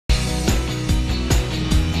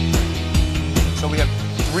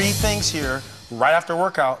3 things here right after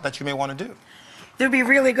workout that you may want to do. There'd be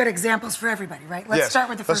really good examples for everybody, right? Let's start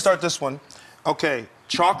with the first. Let's start this one. Okay,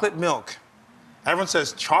 chocolate milk. Everyone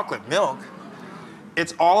says chocolate milk.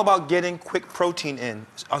 It's all about getting quick protein in.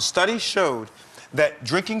 A study showed that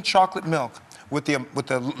drinking chocolate milk with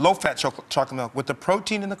the low-fat chocolate milk, with the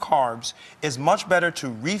protein and the carbs, is much better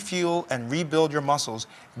to refuel and rebuild your muscles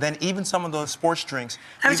than even some of those sports drinks.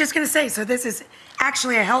 I was just going to say, so this is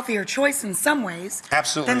actually a healthier choice in some ways.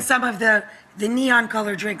 Absolutely. Than some of the neon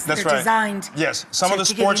color drinks that are designed some of the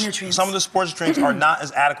sports drinks are not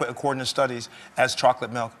as adequate, according to studies, as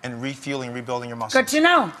chocolate milk in refueling and rebuilding your muscles. Good to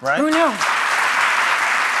know. Right? Who knew?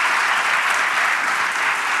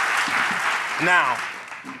 Now,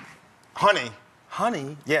 honey.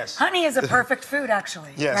 Honey, yes. Honey is a perfect food,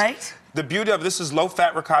 actually, yes. right? The beauty of this is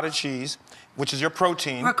low-fat ricotta cheese, which is your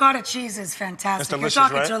protein. Ricotta cheese is fantastic. It's delicious, You're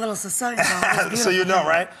talking right? to a little Sicilian. So you know,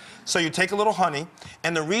 right? So you take a little honey,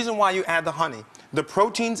 and the reason why you add the honey, the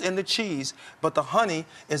protein's in the cheese, but the honey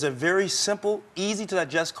is a very simple,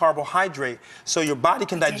 easy-to-digest carbohydrate, so your body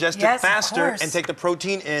can digest it faster and take the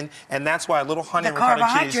protein in, and that's why a little honey and ricotta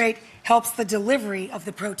cheese... The carbohydrate helps the delivery of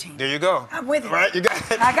the protein. There you go. I'm with it. Right? You got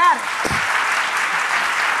it. I got it.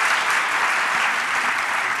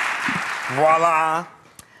 Voila.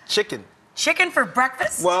 Chicken. Chicken for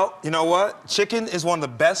breakfast? Well, you know what? Chicken is one of the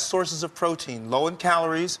best sources of protein. Low in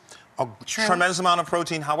calories, a tremendous amount of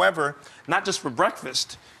protein. However, not just for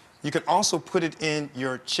breakfast, you can also put it in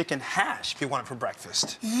your chicken hash if you want it for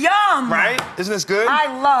breakfast. Yum! Right? Isn't this good?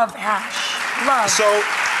 I love hash. Love.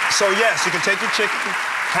 So yes, you can take your chicken,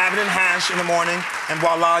 have it in hash in the morning, and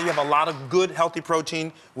voila, you have a lot of good, healthy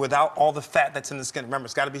protein without all the fat that's in the skin. Remember,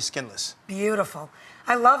 it's got to be skinless. Beautiful.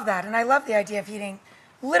 I love that, and I love the idea of eating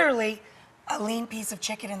literally a lean piece of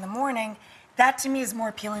chicken in the morning. That, to me, is more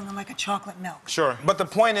appealing than like a chocolate milk. Sure, but the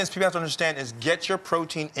point is, people have to understand, is get your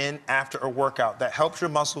protein in after a workout. That helps your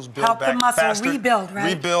muscles build back faster. Help the muscle rebuild,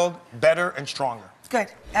 right? Rebuild better and stronger. Good.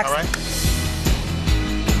 Excellent. All right?